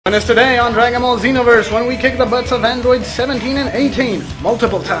Join us today on Dragon Ball Xenoverse when we kick the butts of androids 17 and 18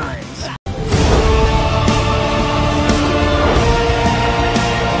 multiple times.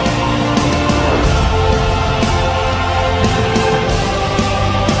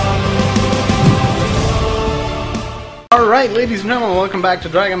 Alright, ladies and gentlemen, welcome back to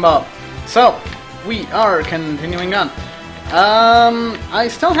Dragon Ball. So, we are continuing on. I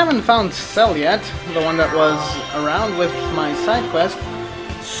still haven't found Cell yet, the one that was around with my side quest.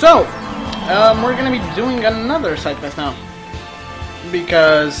 So, we're gonna be doing another side quest now,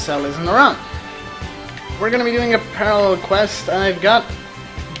 because Cell isn't around. We're gonna be doing a parallel quest. I've got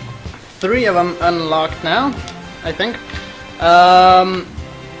 3 of them unlocked now, I think.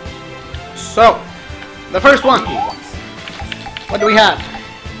 So, the first one. What do we have?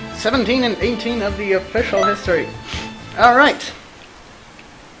 17 and 18 of the official history. Alright.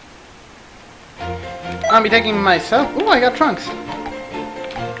 I'll be taking myself. Ooh, I got Trunks.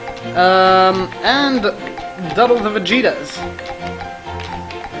 And double the Vegetas.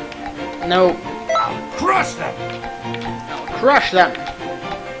 No. I'll crush them! I'll crush them.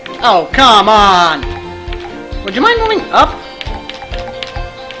 Oh, come on! Would you mind moving up?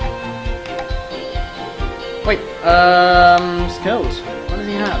 Wait, skills. What does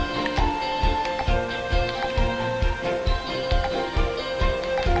he have?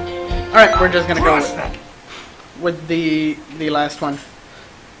 Alright, we're just gonna go with the last one.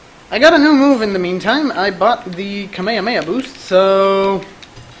 I got a new move in the meantime. I bought the Kamehameha boost, so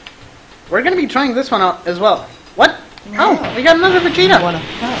we're gonna be trying this one out as well. What? Oh, we got another Vegeta! I'm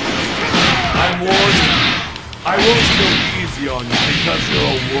warning you. I won't go easy on you because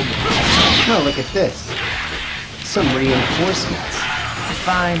you're a woman. Oh, look at this. Some reinforcements.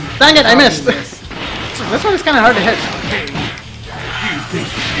 Fine. Dang it, I missed! This one is kinda hard to hit. You think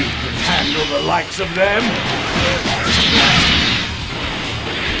you can handle the likes of them?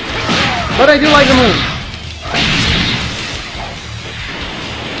 But I do like the move.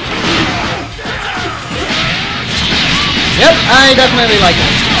 Yep, I definitely like it.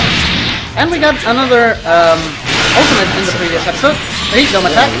 And we got another ultimate in the previous episode. The heat dome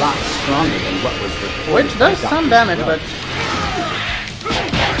attack. A lot stronger than what was reported. Which does some damage, but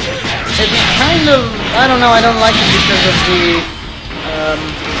it's kind of, I don't know, I don't like it because of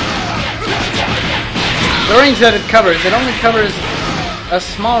the range that it covers. It only covers a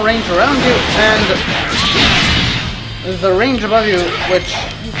small range around you, and the range above you, which...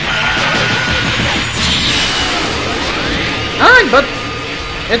 Alright, but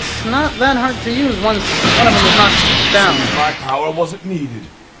it's not that hard to use once one of them is knocked down. My power wasn't needed.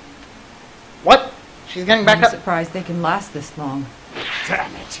 What? She's getting back I'm up. surprised they can last this long.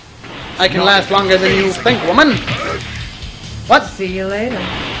 Damn it. I can last longer than you think, woman. What? See you later.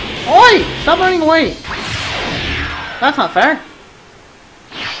 Oi! Stop running away! That's not fair.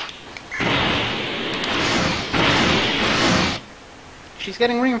 She's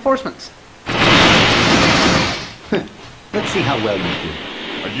getting reinforcements. Let's see how well you do.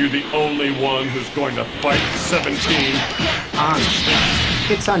 Are you the only one who's going to fight 17? Honestly,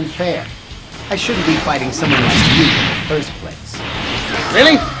 it's unfair. I shouldn't be fighting someone like you in the first place.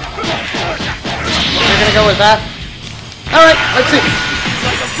 Really? You're gonna go with that? Alright, let's see.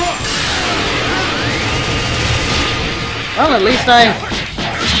 Well, at least I...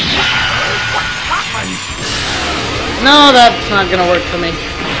 No, that's not gonna work for me.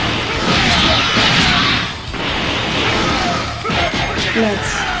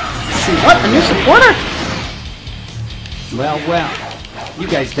 Let's see. What? A new supporter? Well, you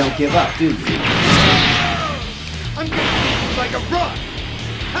guys don't give up, do you? I'm getting like a run.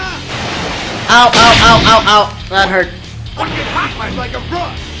 Ow, ow, ow, ow, ow. That hurt. I'm getting hot like a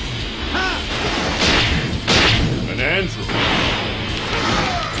run. An android.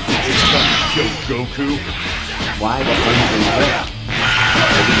 Did you try to kill Goku? Why the there?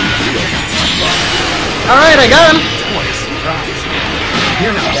 Alright, I got him. What a surprise.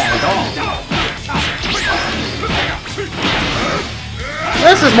 You're not bad at all.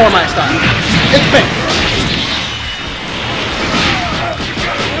 This is more my style. It's pink.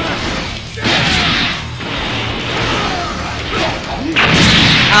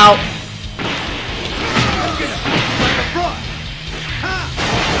 Ow.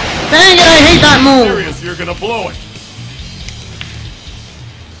 Dang it, I hate that move. Serious, you're gonna blow it.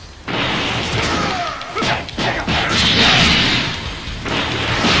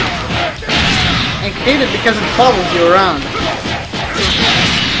 I hate it because it follows you around.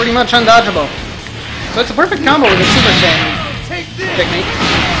 It's pretty much undodgeable. So it's a perfect combo with the Super Saiyan technique.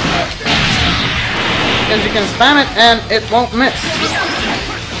 Because you can spam it and it won't miss.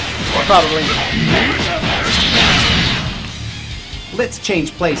 Probably. Let's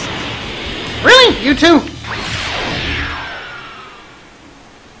change places. Really? You too?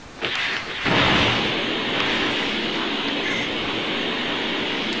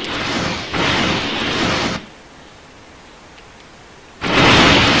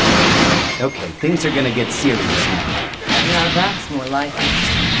 Okay, things are gonna get serious now. Now that's more like it.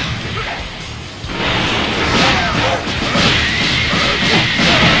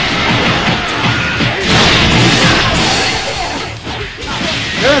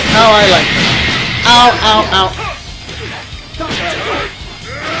 Just how I like it. Ow, ow, ow.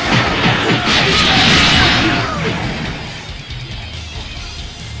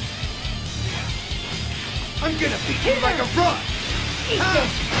 I'm gonna beat you like a rug!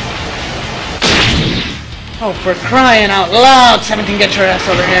 Oh, for crying out loud, 17, get your ass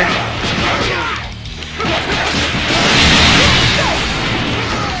over here.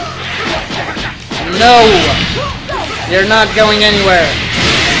 No! You're not going anywhere.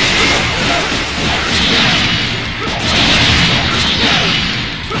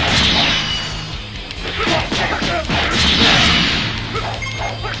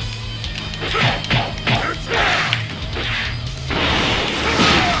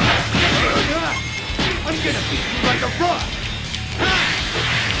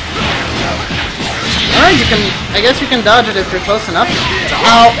 Alright, you can... I guess you can dodge it if you're close enough.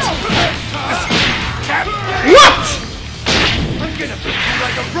 Ow! What?! I'm gonna beat you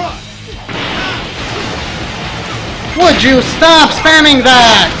like a rug! Would you stop spamming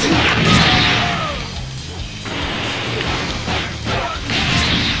that?!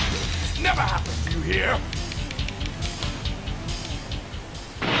 Never happened to you here!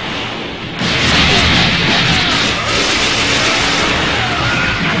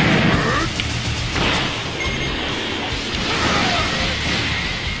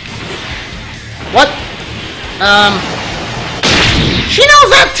 What? She knows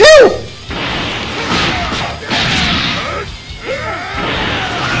that too!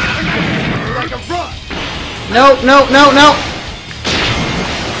 Like a rug! No, no, no, no!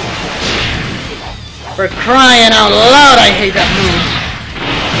 For crying out loud, I hate that move.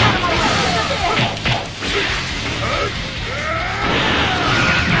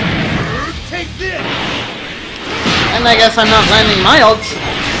 Take this! And I guess I'm not landing my ults.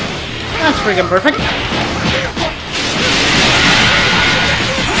 That's freaking perfect.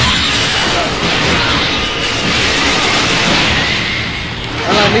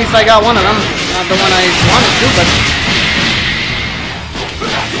 Well, at least I got one of them. Not the one I wanted to, but...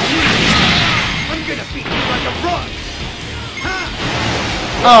 I'm gonna beat you like a rug!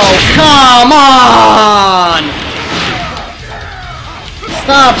 Oh, come on!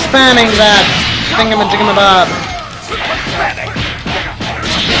 Stop spamming that thingamajigamabob.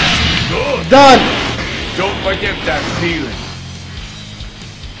 Done! Don't forget that feeling.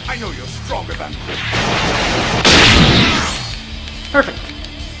 I know you're stronger than me. Perfect.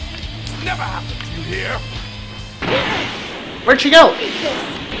 Never happened to you here. Where'd she go?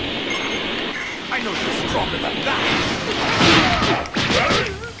 I know you're stronger than that.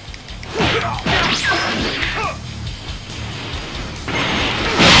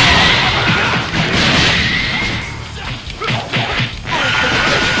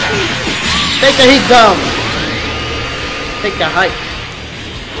 Take the heat down. Take a hike.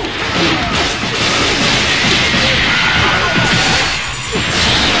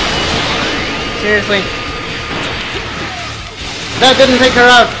 Seriously. That didn't take her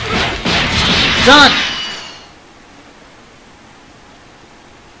out. Done.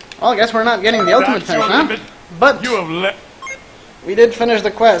 Well, I guess we're not getting the ultimate finish now. But You have we did finish the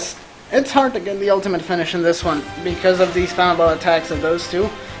quest. It's hard to get the ultimate finish in this one because of the spammable attacks of those two.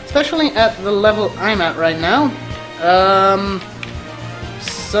 Especially at the level I'm at right now.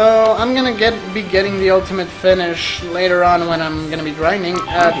 So I'm gonna be getting the ultimate finish later on when I'm gonna be grinding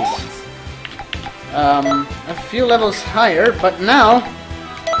at a few levels higher. But now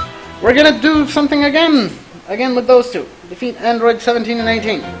we're gonna do something again with those two. Defeat Android 17 and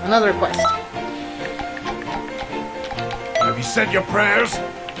 18. Another quest. Have you said your prayers?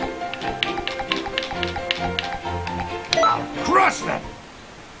 I'll crush them!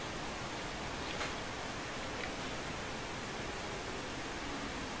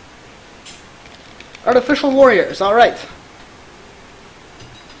 Artificial warriors, alright.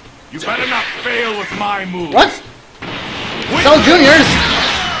 You better not fail with my moves. What? Wait. Cell Juniors?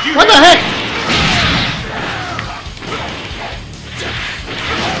 You What the heck?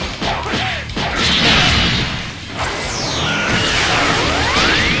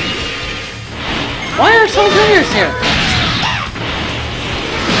 Why are Cell Juniors here?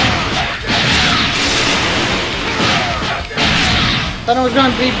 Thought I was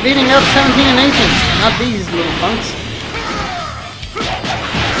gonna be beating up 17 and 18, not these little punks.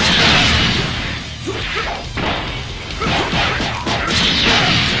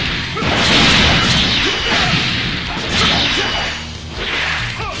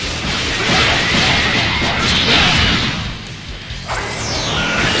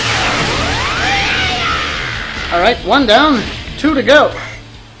 Alright, 1 down, 2 to go.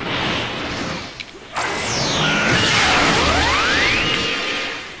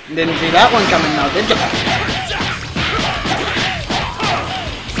 Didn't see that one coming now, did ya?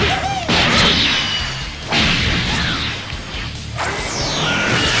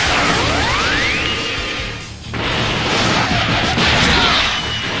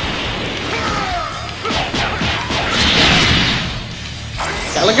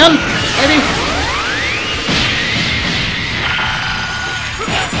 Gun, maybe?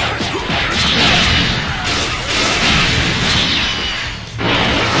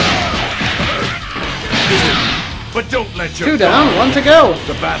 But don't let your 2 down, 1 to go.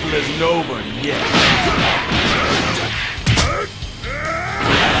 The battle isn't over yet.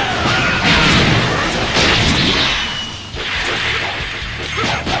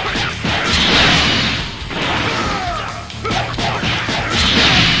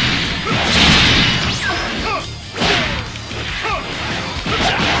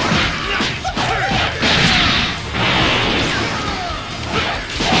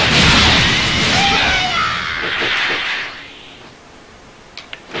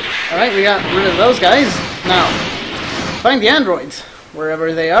 Alright, we got rid of those guys. Now, find the androids,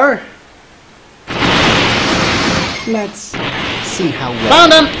 wherever they are. Let's see how well...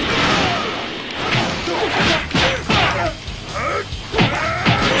 Found them!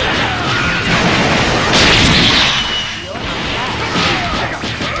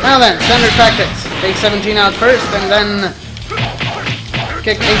 Now then, standard tactics. Take 17 out first, and then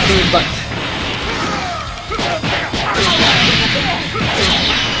kick 18's butt.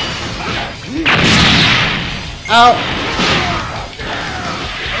 Out.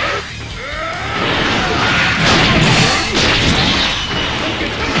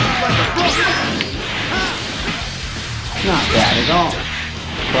 Not bad at all.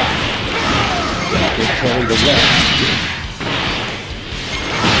 But they carry the rest.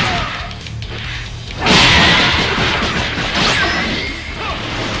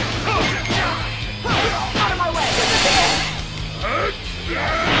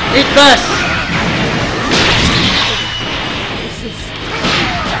 Eat this!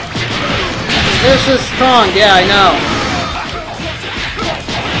 This is strong, yeah, I know.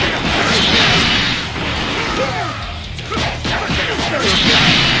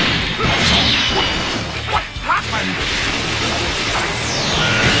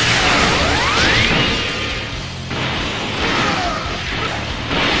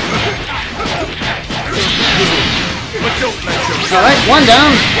 Alright, 1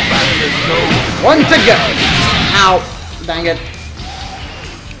 down. 1 to go. Ow. Dang it.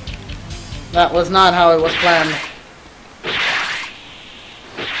 That was not how it was planned.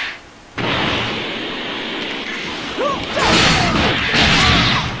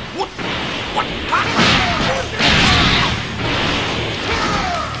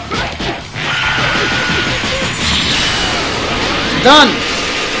 Done!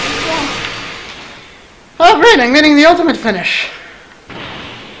 Oh great, I'm getting the ultimate finish.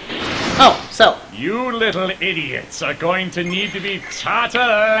 Oh, so. You little idiots are going to need to be taught a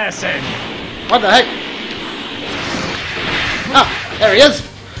lesson. What the heck? Ah, there he is.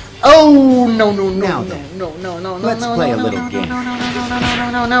 Oh no no no Now no then, no no no no let's no play no a no little no game. no no no no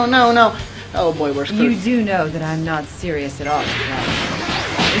no no no no. Oh boy, we're You screwed. do know that I'm not serious at all, right?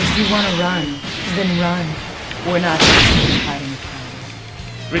 If you want to run, then run. We're not fighting time.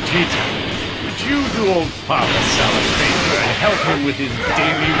 Vegeta, would you do old Papa Sal a favor and help him with his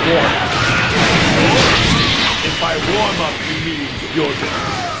daily warm? If by warm up you mean you're the...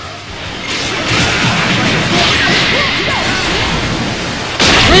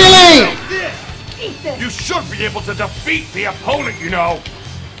 Really? You should be able to defeat the opponent, you know.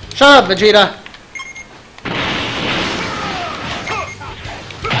 Shut up, Vegeta.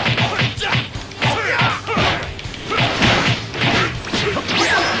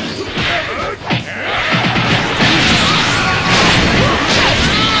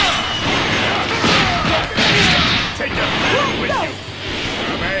 Take your man with you.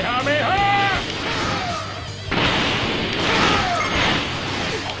 Kamehameha!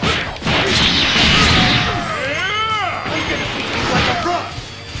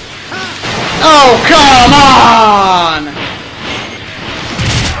 Oh, come on!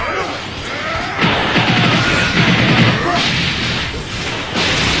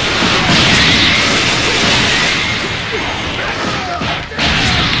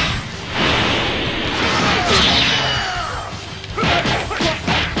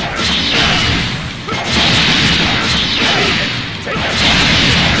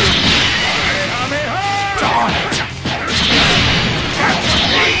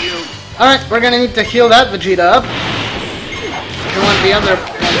 Alright, we're gonna need to heal that Vegeta up. We want the other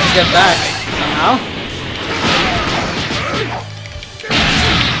one to get back somehow.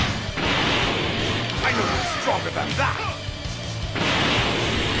 I know you're stronger than that.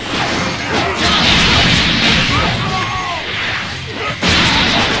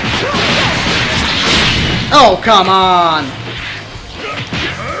 Oh, come on!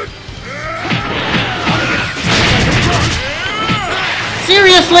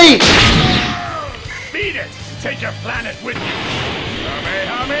 Seriously! Beat it! Take your planet with you!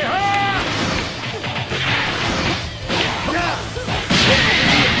 Kamehameha!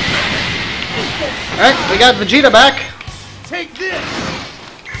 Alright, we got Vegeta back. Take this!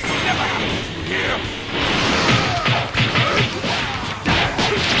 Never happened to you here.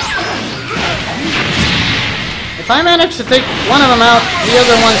 If I manage to take one of them out, the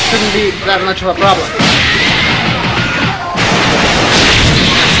other one shouldn't be that much of a problem.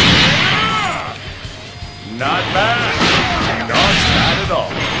 Not bad. Not bad at all.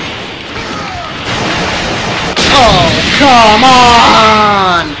 Oh, come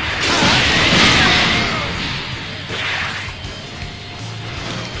on!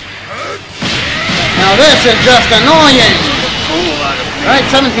 Now this is just annoying! Alright,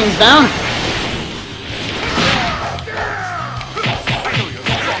 17's down.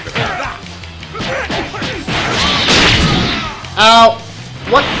 Ow!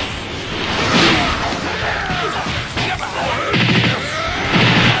 What?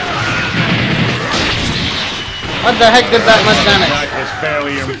 What the heck did that much damage? That was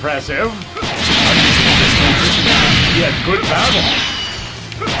fairly impressive. Yet good battle.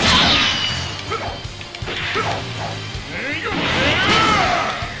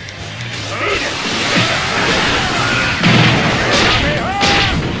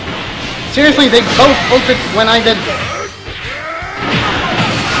 Seriously, they both ulted when I did.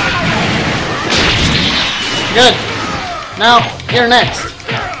 Good. Now, you're next.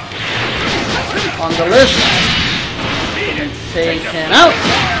 On the list. Taken out.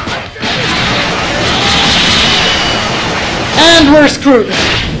 And we're screwed.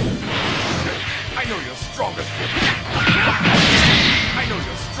 I know you're stronger. I know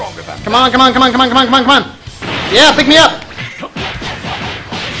you're stronger than Come on, come on, come on, come on, come on, come on, come on. Yeah, pick me up.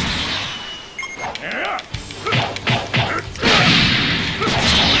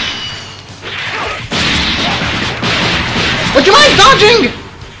 Would you mind dodging?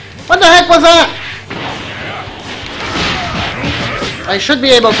 What the heck was that? I should be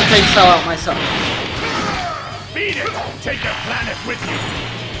able to take Cell out myself. Beat it! Take your planet with you!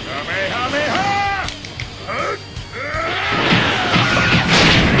 Kamehameha!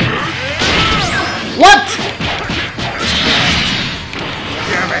 What?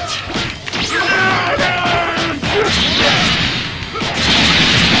 Damn it!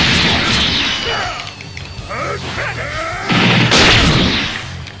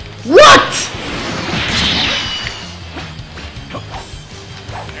 What?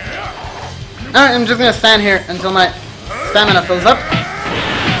 Alright, I'm just gonna stand here until my stamina fills up.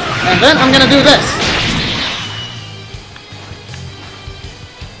 And then I'm gonna do this.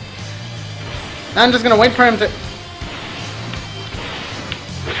 I'm just gonna wait for him to...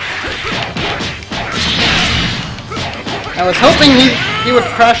 I was hoping he would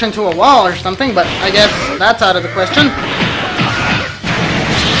crash into a wall or something, but I guess that's out of the question.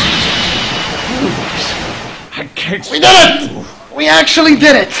 I can't. We did it! We actually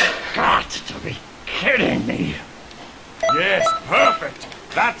did it! Got to be kidding me! Yes, perfect.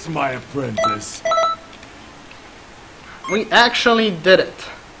 That's my apprentice. We actually did it.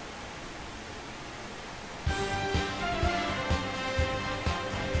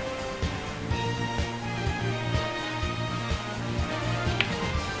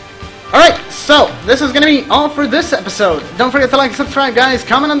 Alright, so this is going to be all for this episode. Don't forget to like and subscribe, guys,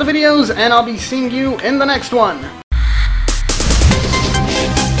 comment on the videos, and I'll be seeing you in the next one.